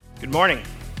Good morning.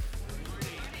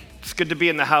 It's good to be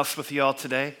in the house with you all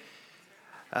today.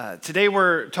 Today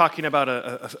we're talking about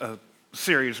a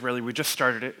series, really. We just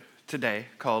started it today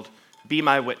called Be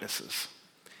My Witnesses.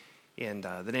 And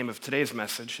the name of today's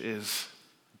message is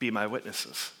Be My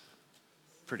Witnesses.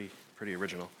 Pretty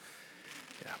original.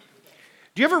 Yeah.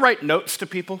 Do you ever write notes to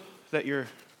people that you're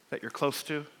close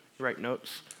to? You write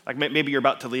notes? Like maybe you're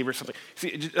about to leave or something.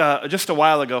 See, just a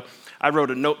while ago, I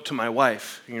wrote a note to my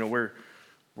wife. You know,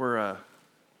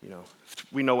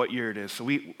 we know what year it is, so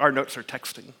our notes are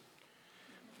texting.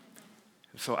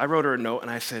 So I wrote her a note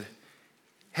and I said,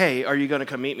 "Hey, are you going to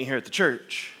come meet me here at the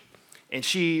church?" And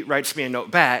she writes me a note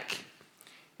back,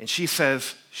 and she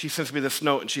sends me this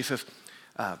note, and she says,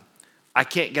 "I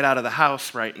can't get out of the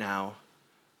house right now.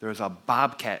 There's a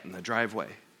bobcat in the driveway."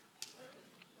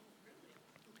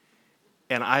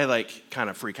 And I kind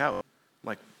of freak out. I'm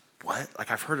like, what?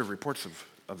 I've heard of reports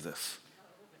of this.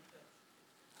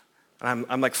 And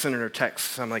I'm sending her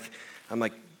texts. I'm like,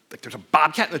 there's a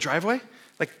bobcat in the driveway?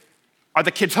 Are the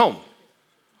kids home?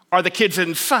 Are the kids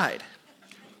inside?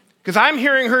 Because I'm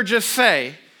hearing her just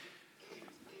say,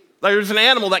 there's an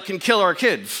animal that can kill our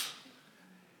kids.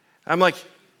 I'm like,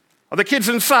 are the kids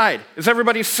inside? Is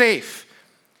everybody safe?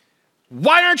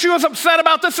 Why aren't you as upset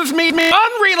about this as me?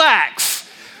 Unrelax.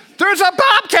 There's a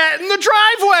bobcat in the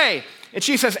driveway. And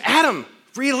she says, "Adam,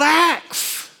 relax.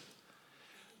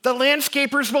 The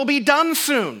landscapers will be done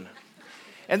soon."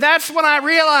 And that's when I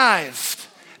realized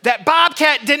that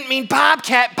bobcat didn't mean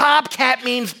bobcat. Bobcat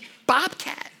means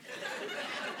bobcat.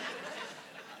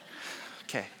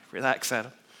 Okay, relax,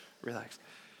 Adam. Relax.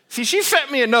 See, she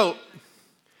sent me a note,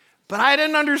 but I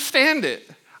didn't understand it.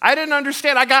 I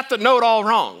got the note all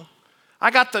wrong.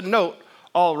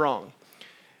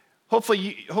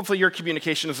 Hopefully your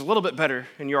communication is a little bit better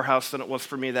in your house than it was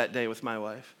for me that day with my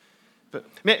wife. But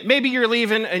maybe you're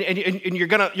leaving and you're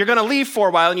gonna leave for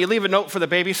a while, and you leave a note for the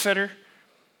babysitter.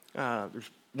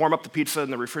 Warm up the pizza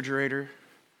in the refrigerator.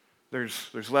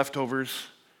 There's leftovers.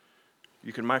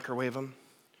 You can microwave them.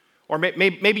 Or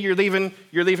maybe you're leaving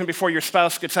before your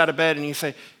spouse gets out of bed, and you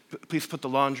say, "Please put the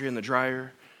laundry in the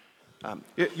dryer."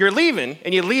 You're leaving,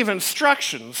 and you leave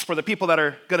instructions for the people that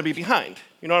are going to be behind.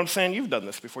 You know what I'm saying? You've done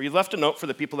this before. You left a note for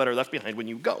the people that are left behind when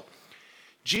you go.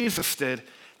 Jesus did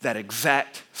that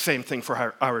exact same thing for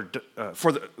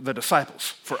the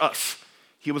disciples, for us.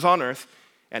 He was on earth,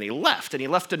 and he left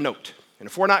a note. And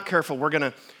if we're not careful, we're going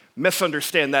to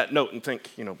misunderstand that note and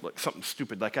think, like something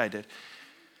stupid like I did.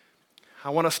 I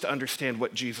want us to understand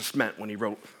what Jesus meant when he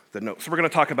wrote the note. So we're going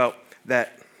to talk about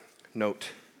that note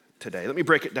today. Let me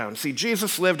break it down. See,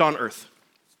 Jesus lived on earth,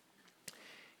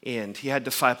 and he had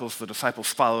disciples. The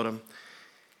disciples followed him,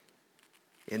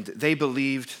 and they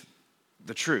believed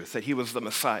the truth, that he was the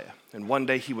Messiah, and one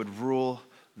day he would rule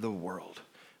the world.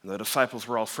 And the disciples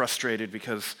were all frustrated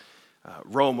because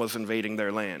Rome was invading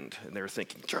their land, and they were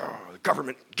thinking, the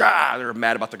government, they were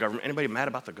mad about the government. Anybody mad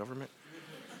about the government?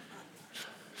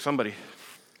 Somebody.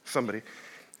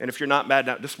 And if you're not mad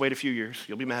now, just wait a few years.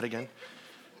 You'll be mad again.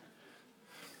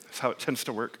 That's how it tends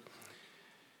to work.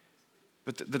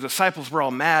 But the disciples were all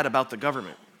mad about the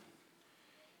government,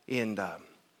 and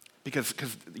because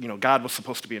God was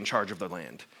supposed to be in charge of the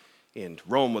land, and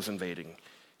Rome was invading,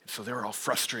 and so they were all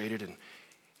frustrated.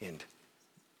 And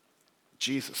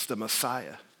Jesus, the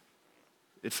Messiah,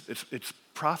 it's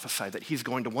prophesied that he's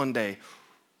going to one day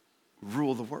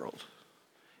rule the world,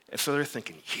 and so they're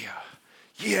thinking,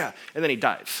 yeah, and then he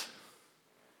dies.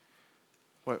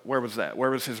 Where was that?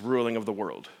 Where was his ruling of the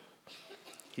world?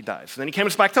 He dies. And then he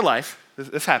comes back to life.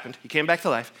 This happened. He came back to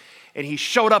life, and he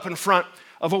showed up in front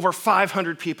of over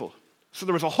 500 people. So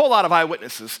there was a whole lot of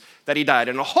eyewitnesses that he died,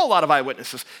 and a whole lot of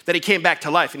eyewitnesses that he came back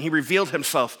to life, and he revealed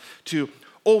himself to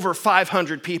over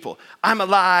 500 people. I'm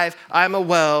alive. I'm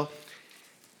well.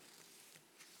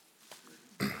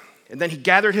 And then he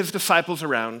gathered his disciples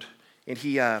around, and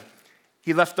he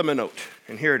left them a note.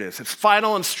 And here it is. It's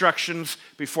final instructions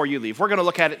before you leave. We're going to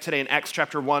look at it today in Acts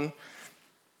chapter 1.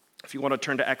 If you want to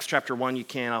turn to Acts chapter 1, you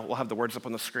can. We'll have the words up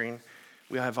on the screen.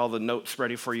 We'll have all the notes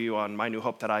ready for you on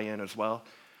mynewhope.in as well,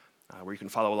 where you can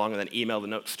follow along and then email the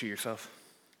notes to yourself.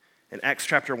 In Acts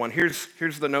chapter 1,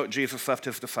 here's the note Jesus left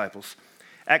his disciples.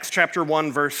 Acts chapter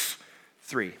 1, verse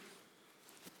 3.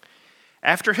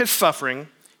 After his suffering,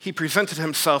 he presented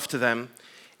himself to them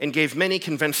and gave many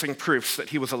convincing proofs that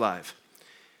he was alive.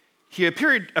 He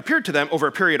appeared to them over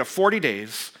a period of 40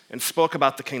 days and spoke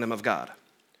about the kingdom of God.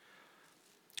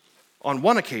 On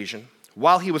one occasion,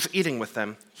 while he was eating with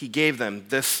them, he gave them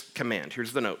this command.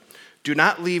 Here's the note. "Do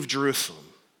not leave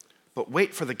Jerusalem, but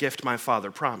wait for the gift my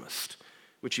Father promised,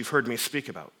 which you've heard me speak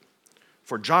about.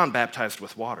 For John baptized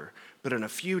with water, but in a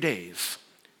few days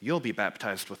you'll be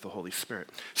baptized with the Holy Spirit.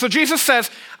 So Jesus says,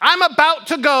 I'm about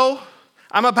to go.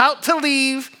 I'm about to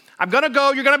leave. I'm going to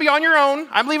go. You're going to be on your own.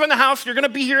 I'm leaving the house. You're going to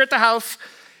be here at the house.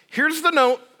 Here's the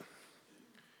note.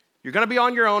 You're going to be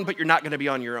on your own, but you're not going to be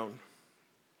on your own.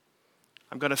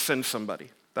 I'm going to send somebody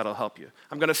that'll help you.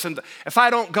 If I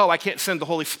don't go, I can't send the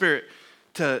Holy Spirit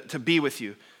to be with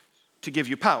you, to give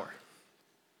you power.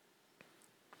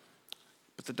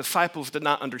 But the disciples did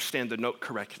not understand the note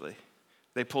correctly.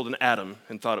 They pulled an Adam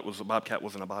and thought it was a bobcat,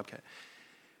 wasn't a bobcat.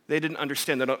 They didn't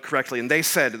understand the note correctly, and they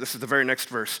said, this is the very next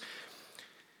verse,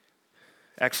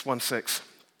 Acts 1:6.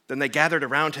 Then they gathered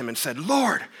around him and said,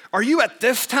 Lord, are you at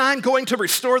this time going to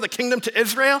restore the kingdom to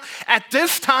Israel? At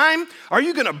this time, are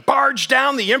you going to barge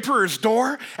down the emperor's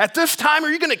door? At this time, are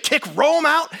you going to kick Rome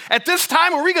out? At this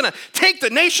time, are we going to take the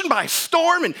nation by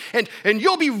storm and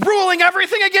you'll be ruling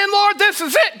everything again, Lord? This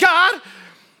is it, God.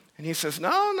 And he says,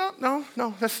 no,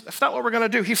 that's not what we're going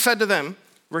to do. He said to them,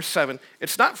 verse 7,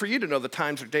 it's not for you to know the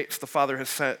times or dates the Father has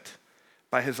set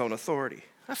by his own authority.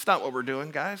 That's not what we're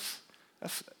doing, guys.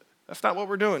 That's not what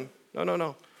we're doing.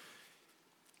 No.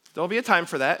 There'll be a time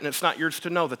for that, and it's not yours to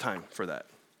know the time for that.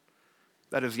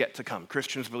 That is yet to come.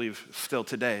 Christians believe still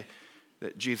today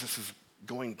that Jesus is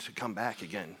going to come back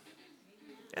again,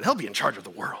 and he'll be in charge of the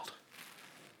world.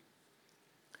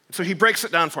 So he breaks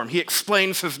it down for him. He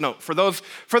explains his note. For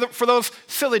those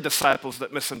silly disciples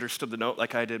that misunderstood the note,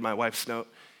 like I did my wife's note,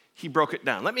 he broke it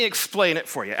down. Let me explain it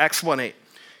for you. Acts 1:8.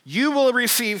 You will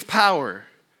receive power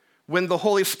when the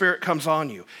Holy Spirit comes on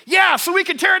you. Yeah, so we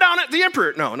can tear down the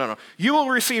emperor. No. You will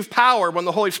receive power when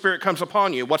the Holy Spirit comes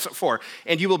upon you. What's it for?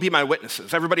 And you will be my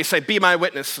witnesses. Everybody say, be my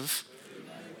witnesses.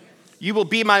 You will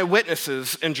be my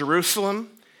witnesses in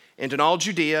Jerusalem and in all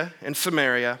Judea and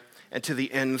Samaria and to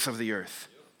the ends of the earth.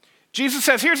 Jesus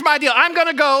says, here's my deal. I'm going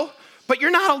to go, but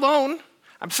you're not alone.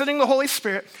 I'm sending the Holy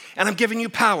Spirit, and I'm giving you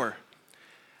power.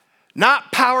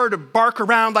 Not power to bark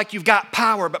around like you've got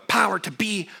power, but power to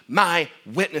be my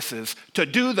witnesses, to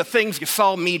do the things you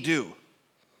saw me do.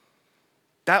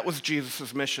 That was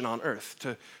Jesus' mission on earth,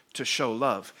 to show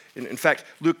love. In fact,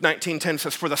 Luke 19:10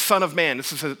 says, for the Son of Man,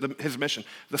 this is his mission,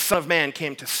 the Son of Man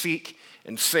came to seek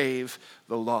and save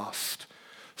the lost.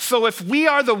 So if we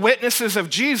are the witnesses of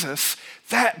Jesus,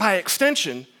 that by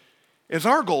extension is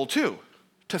our goal too,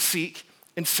 to seek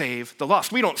and save the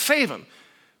lost. We don't save them,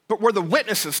 but we're the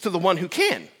witnesses to the one who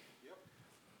can.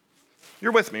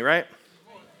 You're with me, right?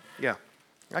 Yeah.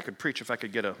 I could preach if I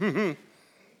could get a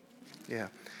Yeah.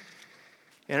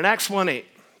 And in Acts 1:8,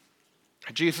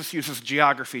 Jesus uses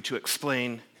geography to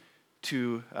explain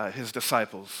to his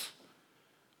disciples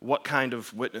what kind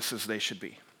of witnesses they should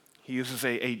be. He uses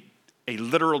a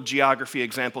literal geography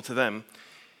example to them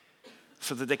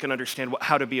so that they can understand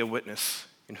how to be a witness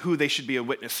and who they should be a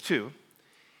witness to.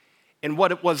 And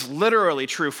what it was literally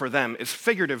true for them is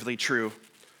figuratively true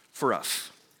for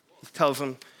us. He tells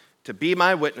them to be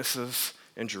my witnesses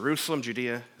in Jerusalem,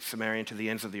 Judea, Samaria, and to the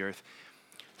ends of the earth.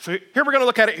 So here we're going to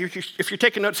look at it. If you're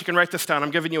taking notes, you can write this down.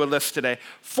 I'm giving you a list today.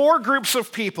 4 groups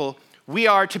of people we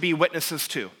are to be witnesses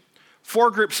to.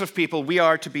 4 groups of people we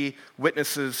are to be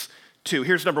witnesses to.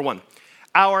 Here's number 1.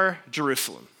 Our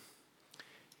Jerusalem.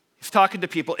 He's talking to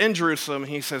people in Jerusalem,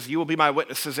 and he says, you will be my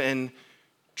witnesses in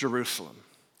Jerusalem.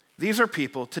 These are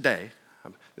people today.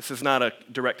 This is not a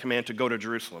direct command to go to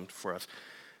Jerusalem for us,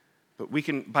 but we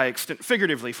can, by extent,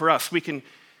 figuratively for us, we can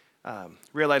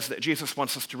realize that Jesus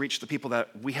wants us to reach the people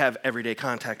that we have everyday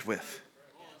contact with.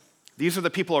 These are the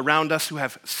people around us who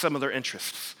have similar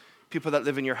interests, people that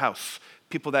live in your house,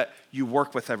 people that you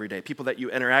work with every day, people that you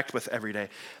interact with every day.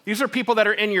 These are people that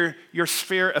are in your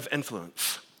sphere of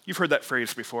influence. You've heard that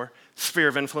phrase before, sphere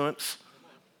of influence.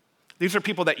 These are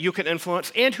people that you can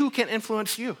influence and who can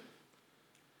influence you.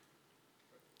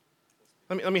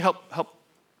 Let me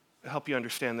help you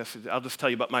understand this. I'll just tell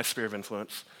you about my sphere of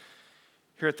influence.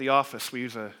 Here at the office, we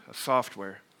use a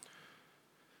software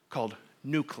called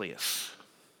Nucleus.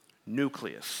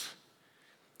 Nucleus.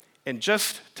 And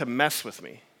just to mess with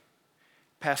me,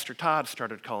 Pastor Todd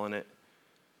started calling it,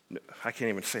 I can't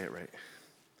even say it right.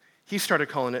 He started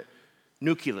calling it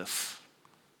Nucleus.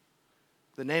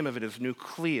 The name of it is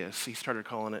Nucleus. He started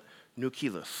calling it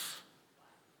Nucleus.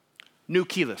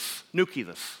 Nucleus.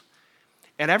 Nucleus.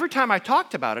 And every time I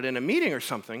talked about it in a meeting or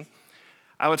something,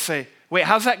 I would say, wait,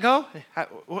 how's that go?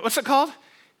 What's it called?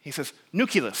 He says,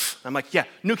 Nucleus. I'm like, yeah,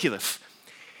 Nucleus.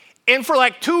 And for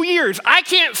like 2 years, I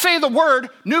can't say the word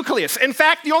nucleus. In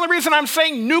fact, the only reason I'm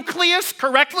saying nucleus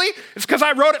correctly is because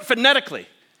I wrote it phonetically.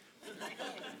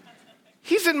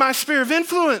 He's in my sphere of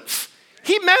influence.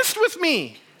 He messed with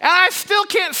me, and I still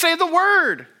can't say the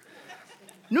word.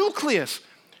 Nucleus.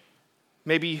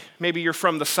 Maybe you're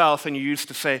from the South and you used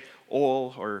to say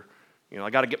oil, or I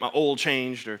got to get my oil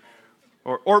changed,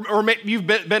 or maybe you've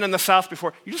been in the South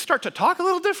before. You just start to talk a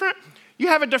little different. You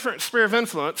have a different sphere of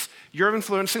influence. You're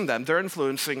influencing them. They're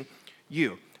influencing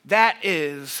you. That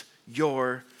is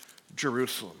your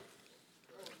Jerusalem.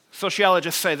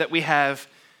 Sociologists say that we have,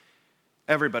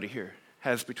 everybody here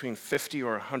has between 50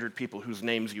 or 100 people whose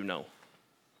names you know.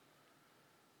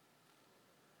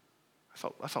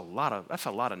 That's a lot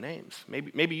of names.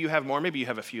 Maybe you have more, maybe you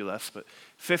have a few less, but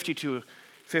 50 to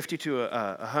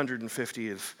 150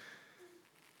 is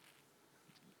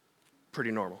pretty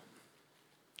normal.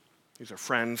 These are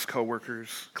friends,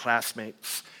 coworkers,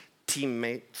 classmates,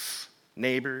 teammates,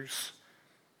 neighbors,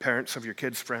 parents of your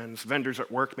kids' friends, vendors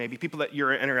at work maybe, people that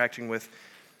you're interacting with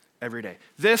every day.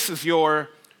 This is your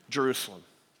Jerusalem.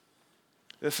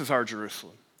 This is our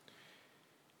Jerusalem.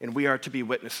 And we are to be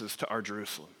witnesses to our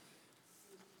Jerusalem.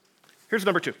 Here's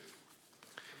number 2.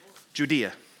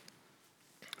 Judea.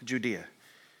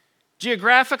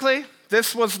 Geographically,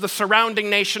 this was the surrounding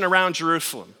nation around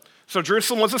Jerusalem. So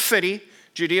Jerusalem was a city.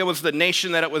 Judea was the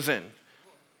nation that it was in.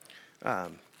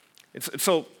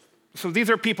 So these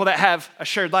are people that have a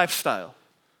shared lifestyle.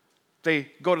 They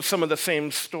go to some of the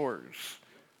same stores,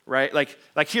 right?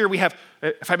 Like here we have,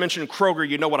 if I mention Kroger,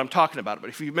 you know what I'm talking about. But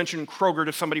if you mention Kroger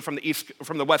to somebody from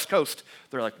the West Coast,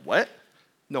 they're like, what?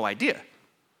 No idea.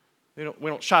 We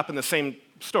don't shop in the same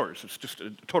stores. It's just a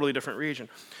totally different region.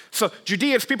 So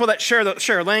Judea is people that share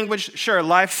a language, share a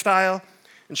lifestyle,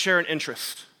 and share an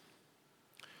interest.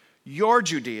 Your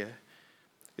Judea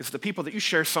is the people that you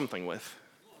share something with.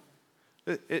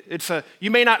 You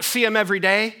may not see them every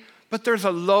day, but there's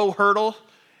a low hurdle.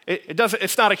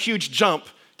 It's not a huge jump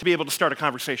to be able to start a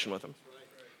conversation with them.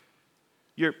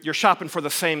 You're shopping for the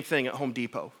same thing at Home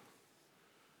Depot.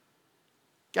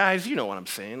 Guys, you know what I'm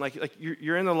saying. Like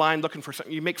you're in the line looking for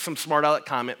something. You make some smart aleck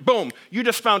comment. Boom, you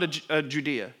just found a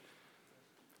Judea.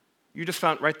 You just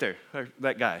found right there,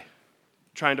 that guy,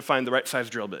 trying to find the right size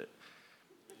drill bit.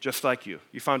 Just like you.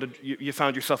 You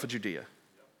found yourself a Judea.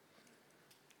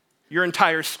 Your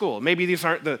entire school. Maybe these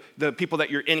aren't the people that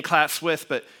you're in class with,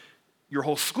 but your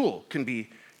whole school can be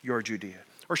your Judea.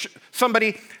 Or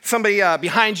somebody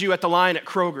behind you at the line at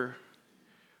Kroger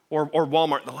or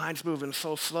Walmart. The line's moving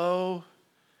so slow.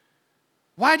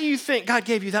 Why do you think God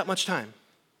gave you that much time?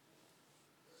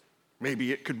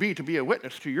 Maybe it could be to be a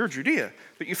witness to your Judea.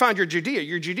 But you found your Judea.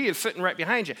 Your Judea is sitting right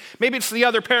behind you. Maybe it's the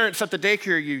other parents at the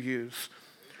daycare you use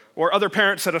or other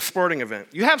parents at a sporting event.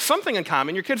 You have something in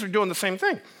common. Your kids are doing the same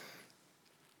thing.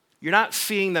 You're not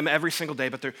seeing them every single day,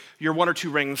 but you're 1 or 2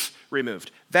 rings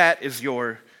removed. That is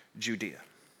your Judea.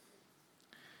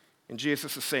 And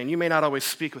Jesus is saying, you may not always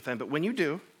speak with them, but when you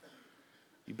do,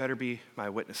 you better be my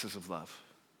witnesses of love.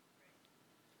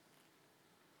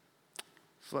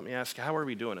 So let me ask you, how are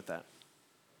we doing at that?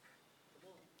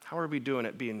 How are we doing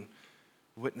at being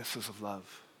witnesses of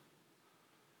love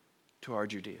to our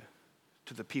Judea,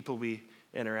 to the people we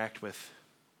interact with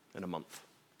in a month?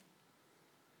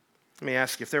 Let me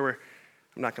ask you,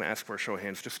 I'm not going to ask for a show of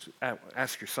hands, just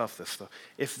ask yourself this though.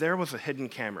 If there was a hidden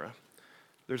camera,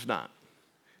 there's not,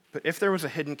 but if there was a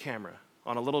hidden camera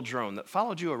on a little drone that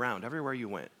followed you around everywhere you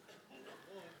went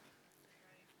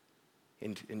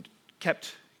and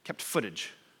kept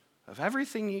footage of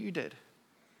everything you did,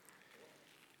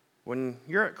 when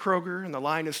you're at Kroger and the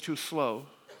line is too slow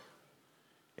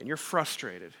and you're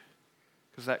frustrated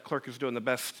because that clerk is doing the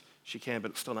best she can,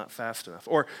 but it's still not fast enough,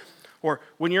 or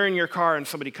when you're in your car and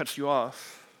somebody cuts you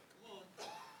off,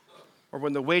 or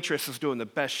when the waitress is doing the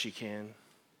best she can,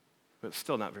 but it's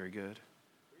still not very good.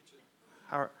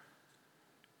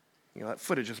 That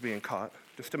footage is being caught.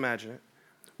 Just imagine it.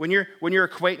 When your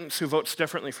acquaintance who votes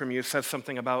differently from you says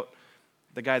something about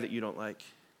the guy that you don't like,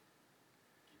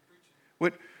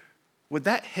 would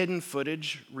that hidden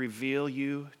footage reveal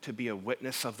you to be a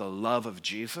witness of the love of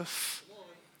Jesus?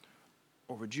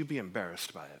 Or would you be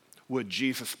embarrassed by it? Would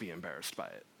Jesus be embarrassed by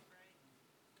it?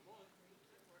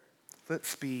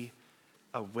 Let's be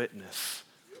a witness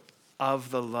of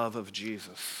the love of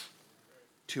Jesus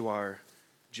to our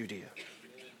Judea.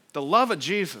 The love of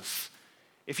Jesus,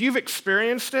 if you've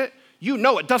experienced it, you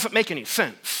know it doesn't make any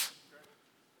sense.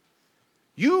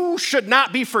 You should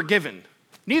not be forgiven.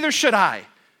 Neither should I.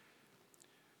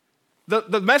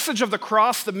 The message of the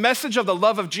cross, the message of the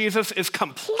love of Jesus is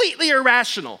completely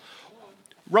irrational.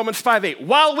 Romans 5:8,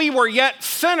 while we were yet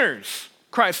sinners,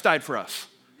 Christ died for us.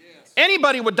 Yes.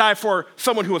 Anybody would die for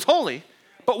someone who was holy,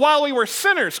 but while we were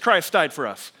sinners, Christ died for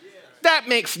us. Yes. That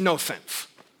makes no sense.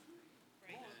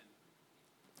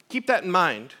 Keep that in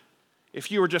mind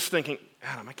if you were just thinking,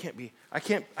 Adam, I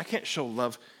can't show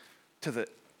love to the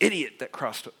idiot that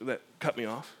cut me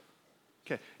off.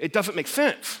 Okay, it doesn't make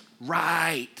sense.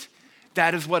 right.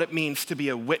 That is what it means to be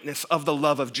a witness of the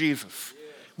love of Jesus.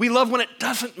 We love when it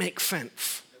doesn't make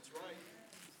sense.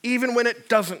 Even when it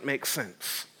doesn't make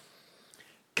sense.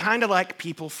 Kind of like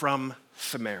people from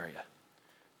Samaria.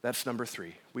 That's number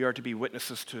 3. We are to be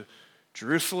witnesses to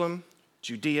Jerusalem,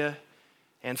 Judea,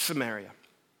 and Samaria.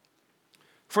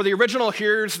 For the original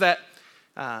hearers that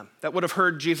would have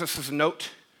heard Jesus' note,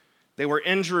 they were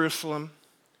in Jerusalem,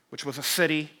 which was a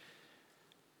city.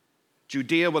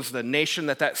 Judea was the nation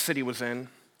that city was in.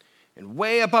 And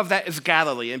way above that is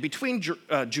Galilee. And between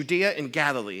Judea and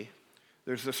Galilee,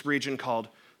 there's this region called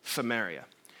Samaria.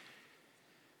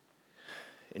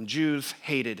 And Jews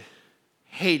hated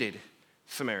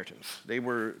Samaritans. They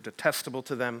were detestable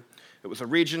to them. It was a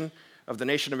region of the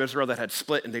nation of Israel that had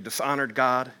split, and they dishonored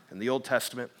God in the Old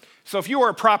Testament. So if you were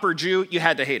a proper Jew, you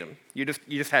had to hate them. You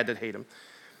just had to hate them.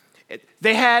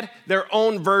 They had their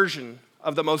own version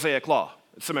of the Mosaic law.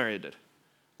 Samaria did.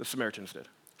 The Samaritans did.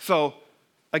 So,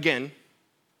 again,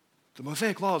 the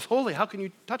Mosaic law is holy. How can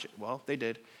you touch it? Well, they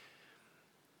did.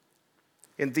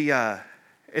 And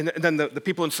then the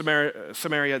people in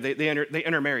Samaria, they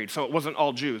intermarried. So it wasn't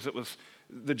all Jews. It was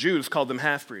the Jews called them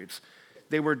half-breeds.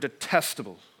 They were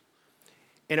detestable.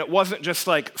 And it wasn't just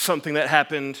like something that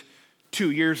happened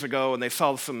 2 years ago and they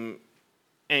saw some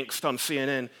angst on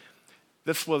CNN.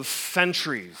 This was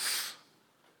centuries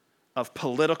of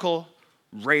political,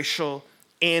 racial,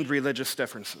 and religious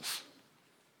differences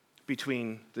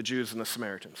between the Jews and the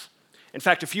Samaritans. In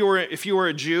fact, if you were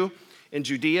a Jew in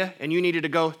Judea and you needed to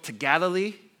go to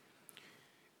Galilee,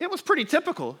 it was pretty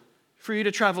typical for you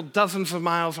to travel dozens of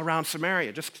miles around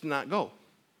Samaria just to not go.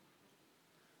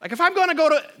 Like if I'm going to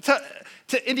go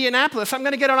to Indianapolis, I'm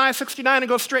going to get on I-69 and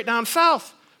go straight down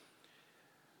south.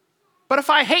 But if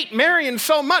I hate Marion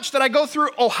so much that I go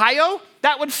through Ohio,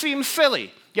 that would seem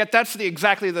silly. Yet that's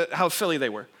exactly how silly they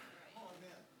were.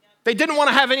 They didn't want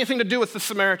to have anything to do with the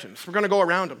Samaritans. We're going to go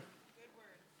around them.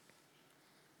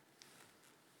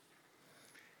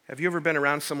 Have you ever been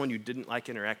around someone you didn't like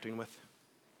interacting with?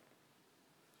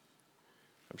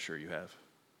 I'm sure you have.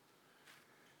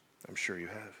 I'm sure you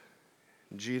have.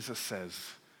 Jesus says,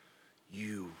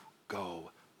 you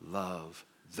go love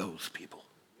those people.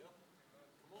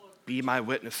 Be my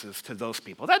witnesses to those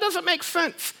people. That doesn't make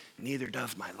sense. Neither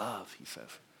does my love, he says.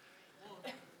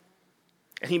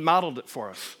 And he modeled it for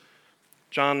us.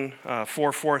 John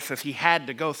 4:4 says he had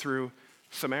to go through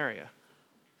Samaria.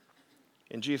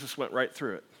 And Jesus went right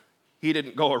through it. He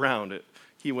didn't go around it.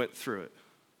 He went through it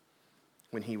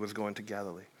when he was going to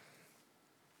Galilee.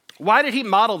 Why did he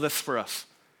model this for us?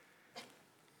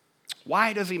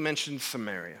 Why does he mention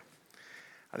Samaria?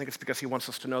 I think it's because he wants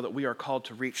us to know that we are called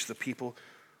to reach the people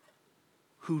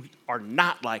who are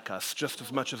not like us just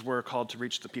as much as we're called to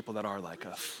reach the people that are like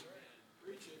us.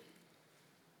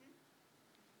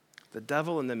 The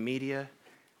devil and the media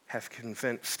have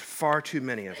convinced far too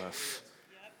many of us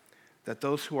that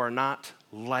those who are not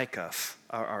like us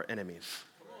are our enemies.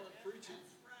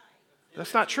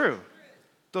 That's not true.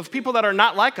 Those people that are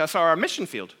not like us are our mission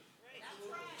field.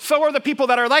 So are the people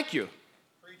that are like you.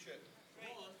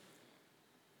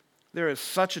 There is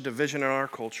such a division in our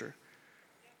culture.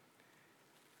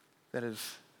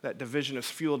 That division is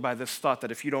fueled by this thought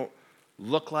that if you don't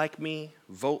look like me,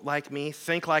 vote like me,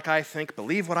 think like I think,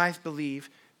 believe what I believe,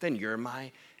 then you're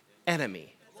my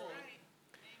enemy.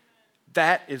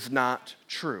 That is not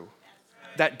true.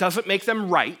 That doesn't make them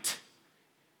right,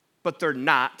 but they're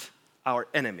not our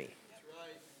enemy.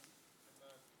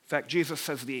 In fact, Jesus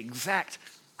says the exact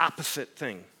opposite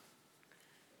thing.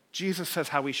 Jesus says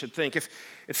how we should think. If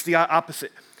it's the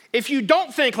opposite. If you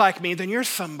don't think like me, then you're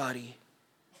somebody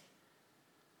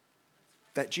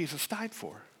that Jesus died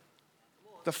for.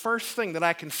 The first thing that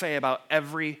I can say about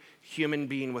every human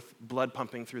being with blood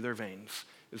pumping through their veins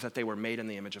is that they were made in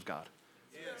the image of God.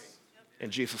 Yes.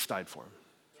 And Jesus died for them.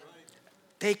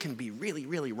 They can be really,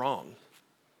 really wrong,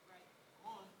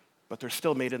 but they're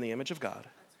still made in the image of God.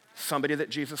 Somebody that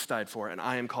Jesus died for, and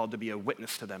I am called to be a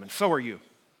witness to them, and so are you.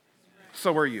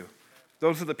 So are you.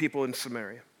 Those are the people in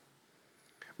Samaria.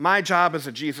 My job as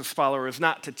a Jesus follower is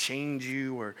not to change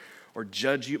you or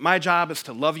judge you. My job is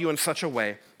to love you in such a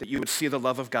way that you would see the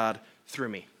love of God through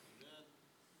me.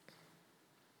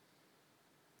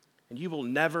 And you will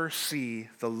never see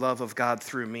the love of God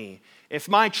through me if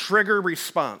my trigger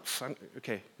response,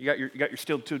 okay, you got your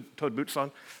steel-toed boots on?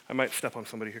 I might step on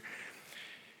somebody here.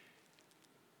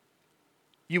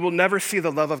 You will never see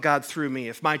the love of God through me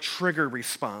if my trigger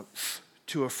response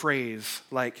to a phrase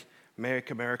like, make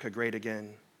America great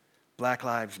again, Black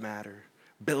Lives Matter,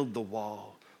 build the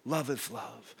wall, love is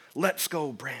love, let's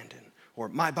go, Brandon, or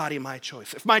my body, my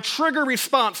choice, if my trigger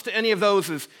response to any of those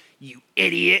is, you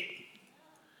idiot,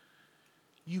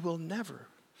 you will never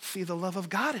see the love of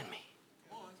God in me.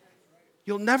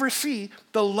 You'll never see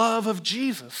the love of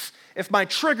Jesus if my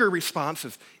trigger response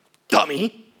is,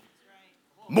 dummy,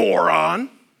 moron,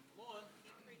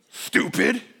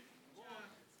 stupid.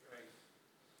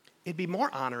 It'd be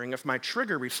more honoring if my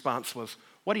trigger response was,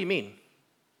 what do you mean?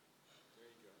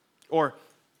 Or,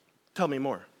 tell me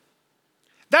more.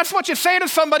 That's what you say to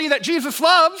somebody that Jesus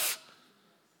loves.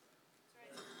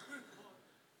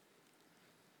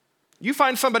 You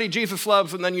find somebody Jesus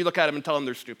loves and then you look at them and tell them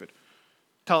they're stupid.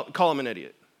 Call them an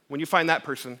idiot. When you find that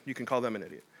person, you can call them an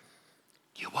idiot.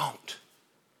 You won't.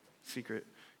 Secret.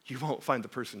 You won't find the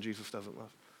person Jesus doesn't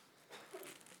love.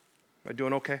 Am I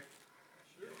doing okay?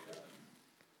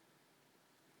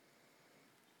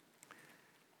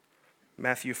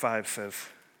 Matthew 5 says,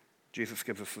 Jesus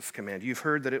gives us this command. You've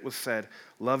heard that it was said,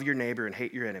 love your neighbor and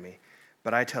hate your enemy.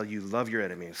 But I tell you, love your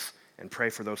enemies and pray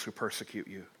for those who persecute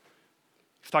you.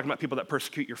 He's talking about people that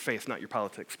persecute your faith, not your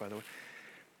politics, by the way.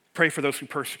 Pray for those who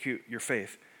persecute your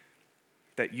faith,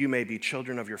 that you may be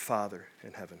children of your Father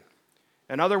in heaven.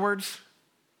 In other words,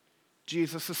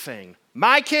 Jesus is saying,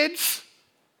 my kids,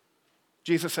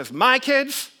 Jesus says, my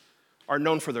kids are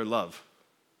known for their love.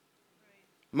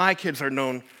 My kids are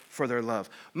known for their love.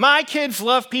 My kids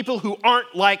love people who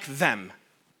aren't like them.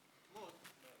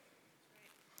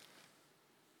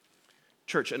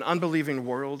 Church, an unbelieving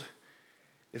world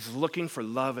is looking for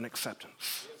love and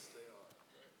acceptance.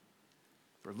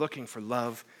 We're looking for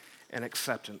love and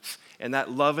acceptance. And that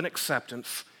love and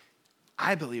acceptance,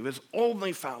 I believe, is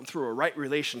only found through a right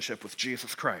relationship with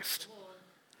Jesus Christ.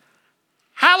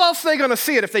 How else are they going to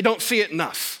see it if they don't see it in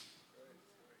us?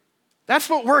 That's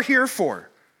what we're here for.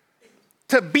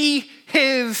 To be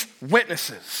his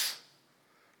witnesses.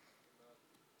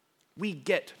 We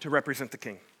get to represent the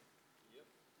King.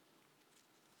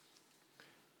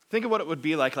 Think of what it would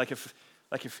be like if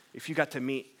you got to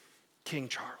meet King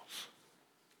Charles.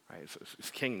 Right?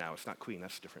 It's king now, it's not queen,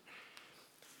 that's different.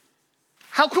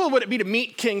 How cool would it be to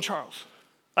meet King Charles?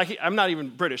 I'm not even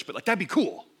British, but that'd be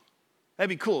cool. That'd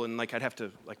be cool, and I'd have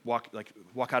to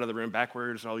walk out of the room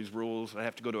backwards and all these rules. I'd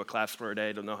have to go to a class for a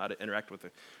day to know how to interact with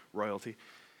the royalty.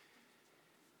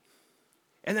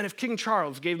 And then if King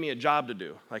Charles gave me a job to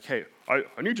do, hey, I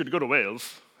need you to go to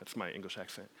Wales. That's my English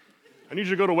accent. I need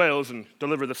you to go to Wales and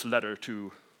deliver this letter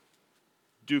to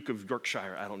Duke of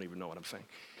Yorkshire. I don't even know what I'm saying.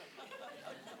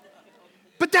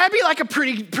 But that'd be a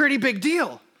pretty big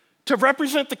deal. To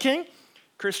represent the King,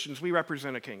 Christians, we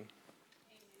represent a king.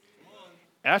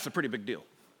 And that's a pretty big deal.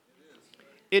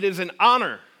 It is an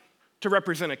honor to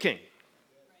represent a king.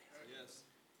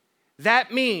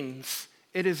 That means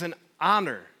it is an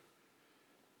honor,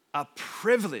 a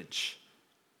privilege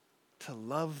to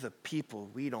love the people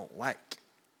we don't like.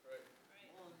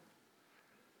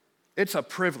 It's a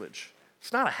privilege.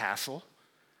 It's not a hassle.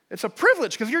 It's a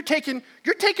privilege because you're taking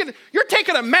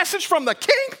a message from the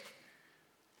king,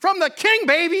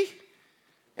 baby.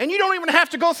 And you don't even have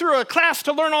to go through a class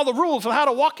to learn all the rules of how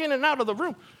to walk in and out of the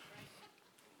room.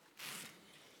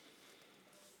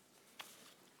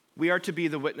 We are to be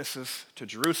the witnesses to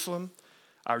Jerusalem,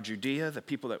 our Judea, the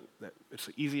people that it's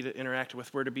easy to interact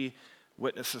with. We're to be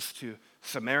witnesses to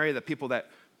Samaria, the people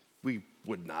that we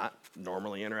would not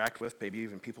normally interact with, maybe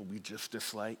even people we just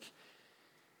dislike.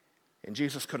 And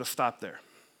Jesus could have stopped there,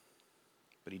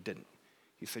 but he didn't.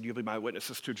 He said, you'll be my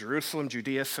witnesses to Jerusalem,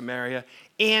 Judea, Samaria,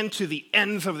 and to the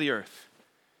ends of the earth.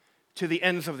 To the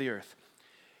ends of the earth.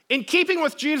 In keeping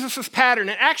with Jesus' pattern,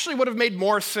 it actually would have made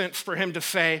more sense for him to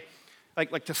say,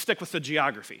 to stick with the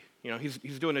geography.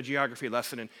 He's doing a geography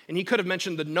lesson, and he could have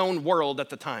mentioned the known world at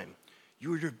the time.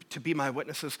 You are to be my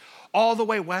witnesses all the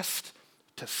way west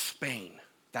to Spain,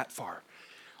 that far.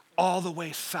 All the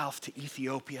way south to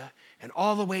Ethiopia, and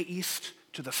all the way east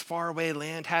to this faraway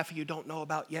land half of you don't know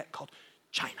about yet called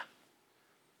China.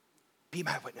 Be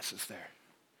my witnesses there.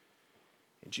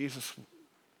 And Jesus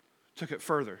took it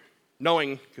further,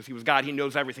 knowing, because he was God, he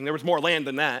knows everything. There was more land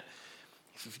than that.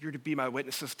 He says, you're to be my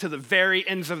witnesses to the very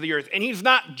ends of the earth. And he's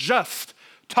not just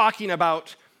talking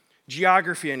about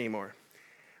geography anymore.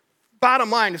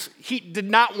 Bottom line is, he did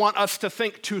not want us to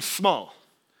think too small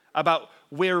about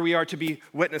where we are to be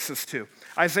witnesses to.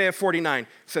 Isaiah 49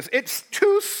 says, it's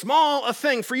too small a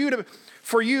thing for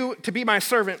you to be my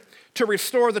servant, to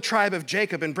restore the tribe of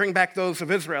Jacob and bring back those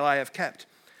of Israel I have kept.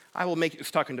 I will make you,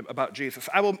 it's talking about Jesus.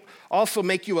 I will also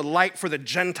make you a light for the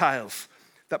Gentiles,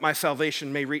 that my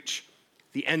salvation may reach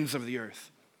the ends of the earth.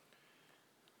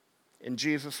 And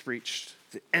Jesus reached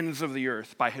the ends of the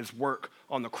earth by his work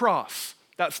on the cross.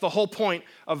 That's the whole point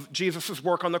of Jesus'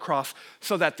 work on the cross,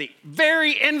 so that the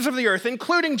very ends of the earth,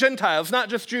 including Gentiles, not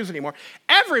just Jews anymore,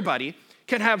 everybody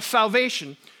can have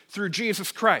salvation through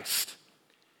Jesus Christ.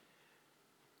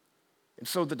 And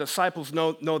so the disciples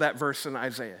know that verse in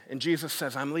Isaiah. And Jesus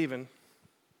says, I'm leaving,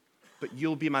 but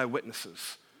you'll be my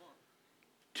witnesses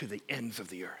to the ends of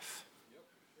the earth.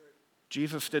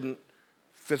 Jesus didn't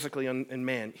physically in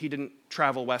man. He didn't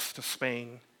travel west to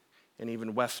Spain and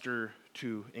even wester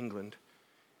to England.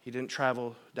 He didn't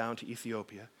travel down to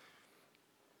Ethiopia.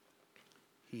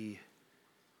 He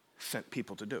sent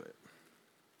people to do it.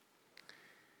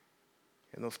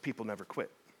 And those people never quit.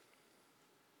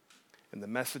 And the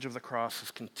message of the cross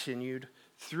is continued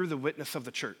through the witness of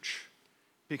the church,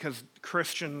 because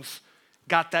Christians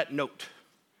got that note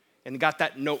and got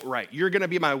that note right. You're going to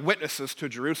be my witnesses to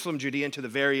Jerusalem, Judea, and to the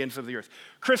very ends of the earth.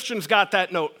 Christians got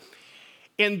that note.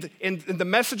 And the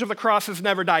message of the cross has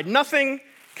never died. Nothing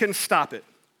can stop it.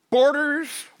 Borders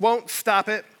won't stop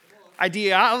it.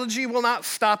 Ideology will not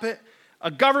stop it. A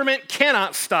government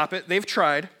cannot stop it. They've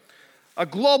tried. A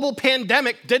global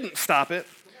pandemic didn't stop it.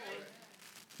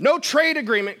 No trade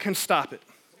agreement can stop it.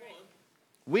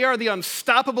 We are the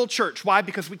unstoppable church. Why?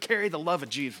 Because we carry the love of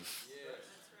Jesus.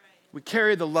 We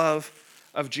carry the love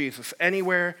of Jesus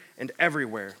anywhere and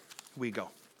everywhere we go.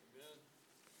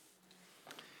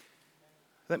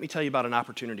 Let me tell you about an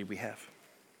opportunity we have.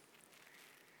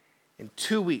 In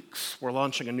 2 weeks, we're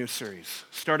launching a new series,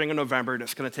 starting in November, and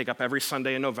it's going to take up every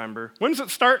Sunday in November. When does it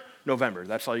start? November.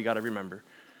 That's all you got to remember.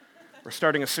 We're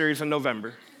starting a series in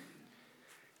November,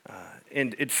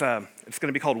 and it's going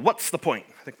to be called What's the Point?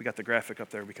 I think we got the graphic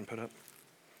up there we can put up.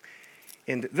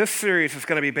 And this series is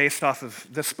going to be based off of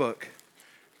this book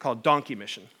called Donkey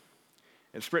Mission.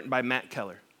 It's written by Matt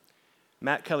Keller.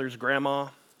 Matt Keller's grandma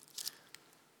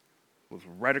was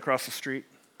right across the street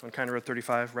on County Road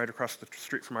 35, right across the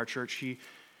street from our church. He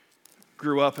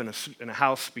grew up in a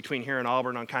house between here and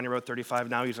Auburn on County Road 35.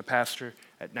 Now he's a pastor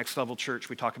at Next Level Church.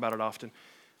 We talk about it often.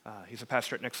 He's a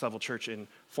pastor at Next Level Church in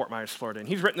Fort Myers, Florida. And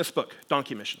he's written this book,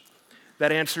 Donkey Mission,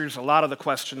 that answers a lot of the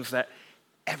questions that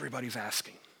everybody's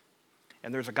asking.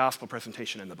 And there's a gospel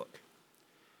presentation in the book.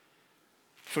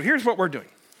 So here's what we're doing.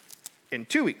 In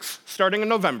 2 weeks, starting in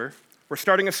November, we're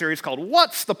starting a series called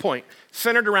What's the Point?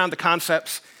 Centered around the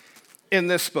concepts in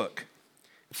this book.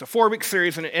 It's a 4-week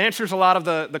series, and it answers a lot of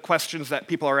the questions that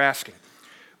people are asking.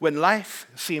 When life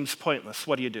seems pointless,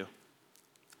 what do you do?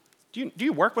 Do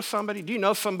you work with somebody? Do you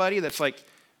know somebody that's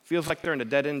feels like they're in a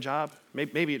dead-end job?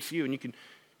 Maybe it's you, and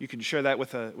you can share that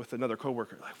with another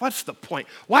coworker. Like, what's the point?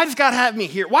 Why does God have me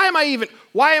here? Why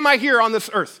am I here on this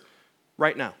earth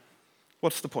right now?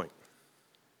 What's the point?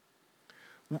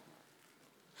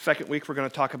 Second week, we're going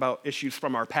to talk about issues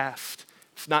from our past.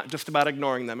 It's not just about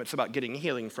ignoring them. It's about getting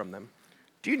healing from them.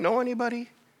 Do you know anybody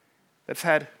that's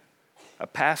had a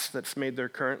past that's made their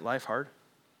current life hard?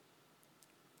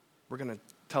 We're going to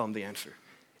tell them the answer.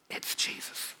 It's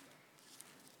Jesus.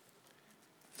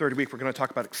 Third week, we're going to talk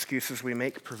about excuses we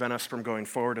make prevent us from going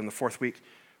forward. And the fourth week,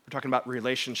 we're talking about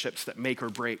relationships that make or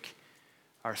break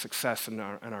our success and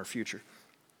our future.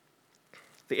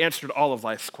 The answer to all of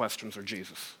life's questions are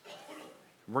Jesus.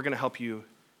 We're going to help you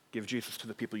give Jesus to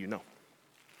the people you know.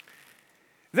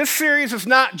 This series is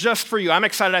not just for you. I'm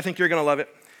excited. I think you're going to love it.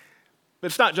 But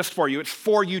it's not just for you. It's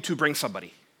for you to bring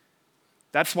somebody.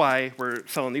 That's why we're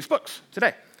selling these books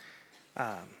today.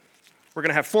 We're going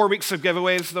to have 4 weeks of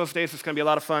giveaways those days. It's going to be a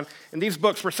lot of fun. And these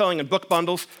books we're selling in book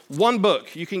bundles. One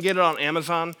book, you can get it on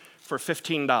Amazon for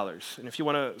 $15. And if you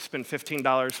want to spend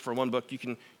 $15 for one book, you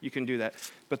can do that.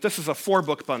 But this is a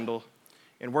 4-book bundle,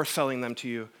 and we're selling them to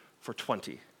you for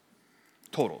 $20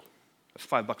 total. That's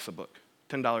 $5 a book,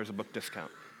 $10 a book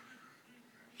discount.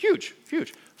 Huge,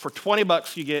 huge. For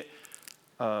 $20, you get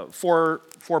a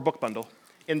 4-book bundle.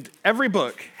 And every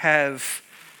book has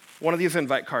one of these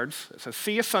invite cards. It says,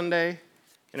 see you Sunday,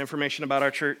 and information about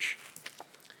our church,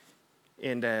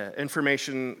 and an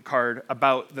information card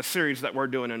about the series that we're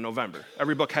doing in November.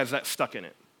 Every book has that stuck in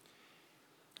it.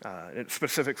 It's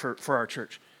specific for our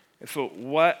church. And so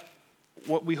what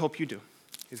we hope you do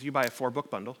is you buy a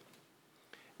 4-book bundle,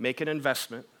 make an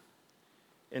investment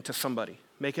into somebody.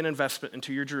 Make an investment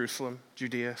into your Jerusalem,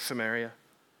 Judea, Samaria.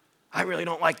 I really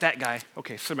don't like that guy.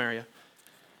 Okay, Samaria.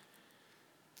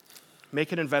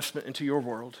 Make an investment into your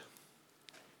world.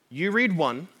 You read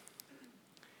one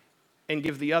and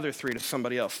give the other 3 to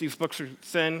somebody else. These books are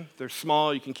thin, they're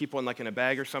small, you can keep one in a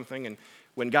bag or something, and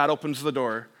when God opens the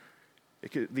door,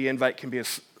 the invite can be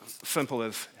as simple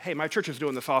as, hey, my church is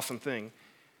doing this awesome thing.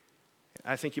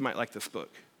 I think you might like this book.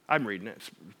 I'm reading it.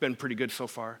 It's been pretty good so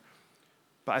far,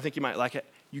 but I think you might like it.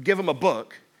 You give them a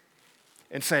book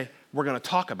and say, we're going to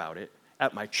talk about it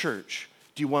at my church.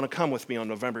 Do you want to come with me on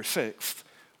November 6th?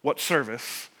 What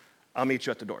service? I'll meet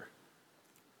you at the door.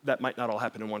 That might not all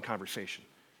happen in one conversation,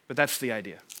 but that's the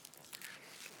idea.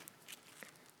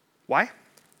 Why?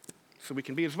 So we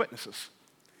can be his witnesses.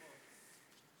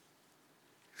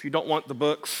 If you don't want the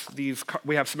books,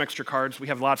 we have some extra cards. We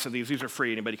have lots of these. These are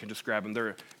free. Anybody can just grab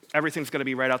them. Everything's going to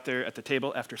be right out there at the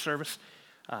table after service.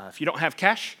 If you don't have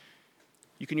cash,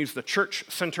 you can use the Church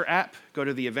Center app. Go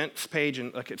to the events page,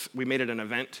 and we made it an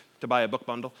event to buy a book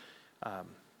bundle.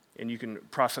 And you can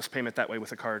process payment that way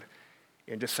with a card.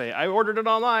 And just say, I ordered it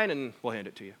online, and we'll hand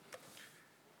it to you.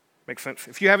 Makes sense?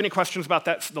 If you have any questions about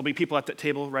that, there'll be people at that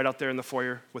table right out there in the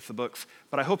foyer with the books.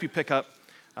 But I hope you pick up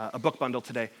a book bundle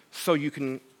today so you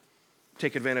can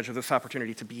take advantage of this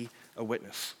opportunity to be a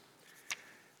witness.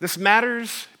 This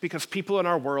matters because people in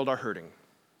our world are hurting.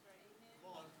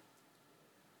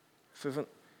 This isn't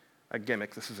a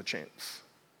gimmick, this is a chance.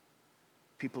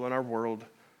 People in our world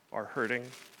are hurting.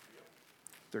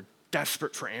 They're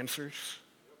desperate for answers.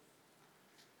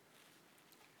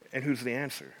 And who's the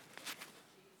answer?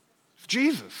 It's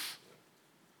Jesus.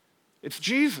 It's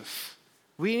Jesus.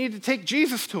 We need to take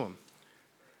Jesus to him.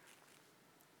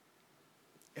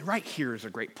 And right here is a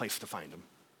great place to find him.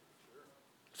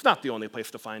 It's not the only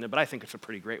place to find him, but I think it's a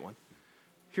pretty great one.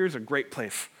 Here's a great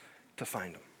place to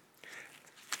find him.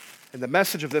 And the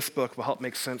message of this book will help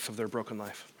make sense of their broken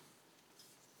life.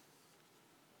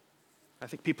 I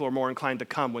think people are more inclined to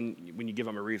come when you give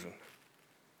them a reason.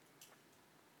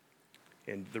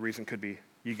 And the reason could be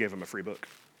you gave them a free book.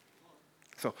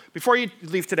 So before you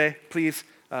leave today, please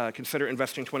consider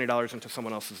investing $20 into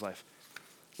someone else's life.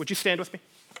 Would you stand with me?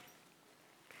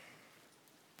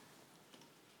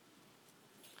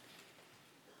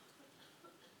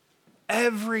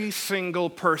 Every single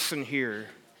person here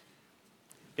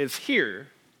is here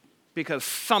because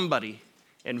somebody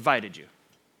invited you.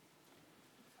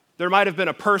 There might have been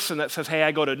a person that says, hey,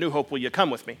 I go to New Hope, will you come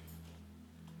with me?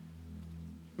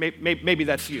 Maybe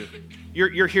that's you.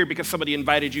 You're here because somebody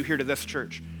invited you here to this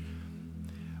church.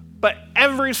 But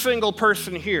every single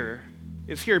person here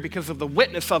is here because of the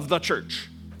witness of the church.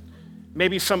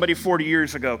 Maybe somebody 40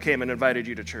 years ago came and invited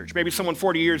you to church. Maybe someone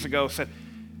 40 years ago said,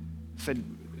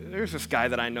 there's this guy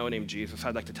that I know named Jesus.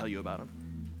 I'd like to tell you about him.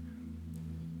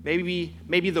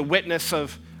 Maybe the witness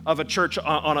of a church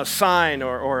on a sign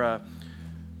or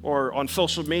on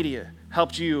social media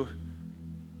helped you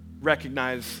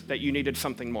recognize that you needed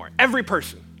something more. Every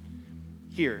person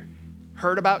here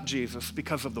heard about Jesus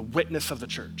because of the witness of the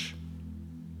church.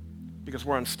 Because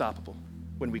we're unstoppable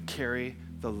when we carry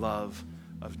the love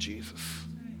of Jesus.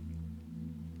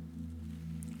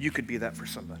 You could be that for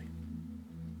somebody.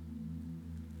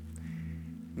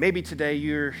 Maybe today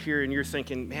you're here and you're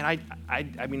thinking, man,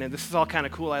 I mean, this is all kind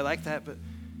of cool. I like that, but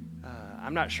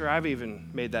I'm not sure I've even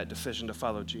made that decision to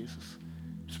follow Jesus.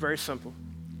 It's very simple.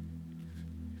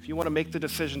 If you want to make the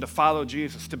decision to follow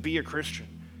Jesus, to be a Christian,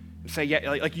 and say, yeah,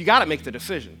 like you got to make the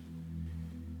decision.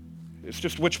 It's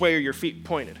just which way are your feet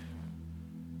pointed.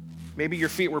 Maybe your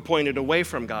feet were pointed away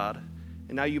from God,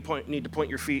 and now you need to point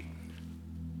your feet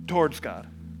towards God.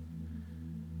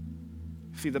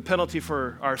 See, the penalty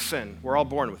for our sin, we're all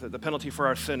born with it. The penalty for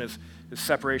our sin is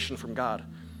separation from God.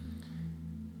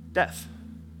 Death,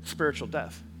 spiritual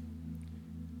death.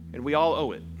 And we all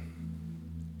owe it.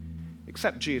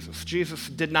 Except Jesus. Jesus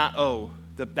did not owe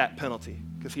that penalty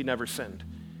because he never sinned.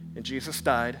 And Jesus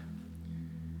died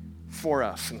for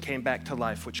us and came back to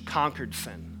life, which conquered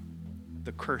sin,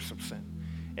 the curse of sin.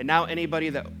 And now anybody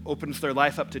that opens their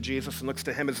life up to Jesus and looks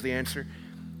to him as the answer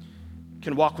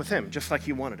can walk with him just like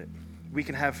he wanted it. We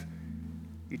can have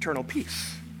eternal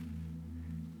peace,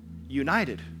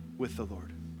 united with the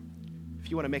Lord. If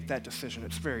you want to make that decision,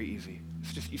 it's very easy.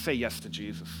 It's just you say yes to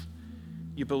Jesus.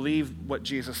 You believe what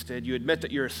Jesus did. You admit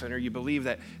that you're a sinner. You believe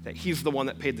that he's the one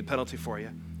that paid the penalty for you.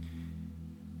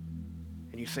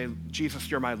 And you say, Jesus,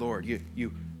 you're my Lord.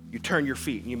 You turn your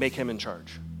feet and you make him in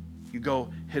charge. You go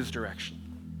his direction.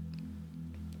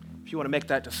 If you want to make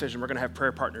that decision, we're going to have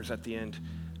prayer partners at the end.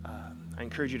 I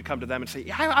encourage you to come to them and say,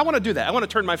 yeah, I want to do that. I want to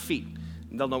turn my feet.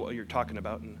 And they'll know what you're talking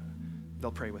about, and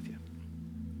they'll pray with you.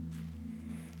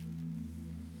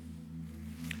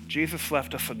 Jesus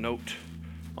left us a note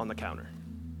on the counter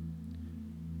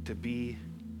to be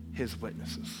his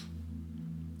witnesses.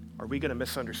 Are we going to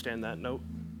misunderstand that note?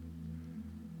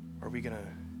 Are we going to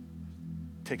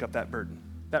take up that burden,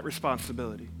 that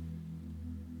responsibility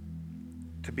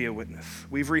to be a witness?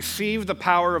 We've received the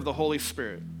power of the Holy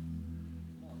Spirit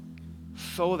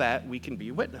so that we can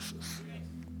be witnesses,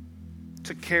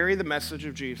 to carry the message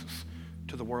of Jesus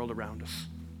to the world around us.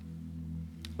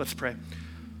 Let's pray.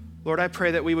 Lord, I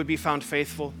pray that we would be found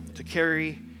faithful to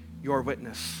carry your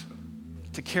witness,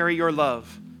 to carry your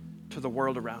love to the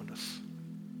world around us.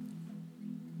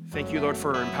 Thank you, Lord,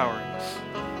 for empowering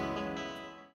us.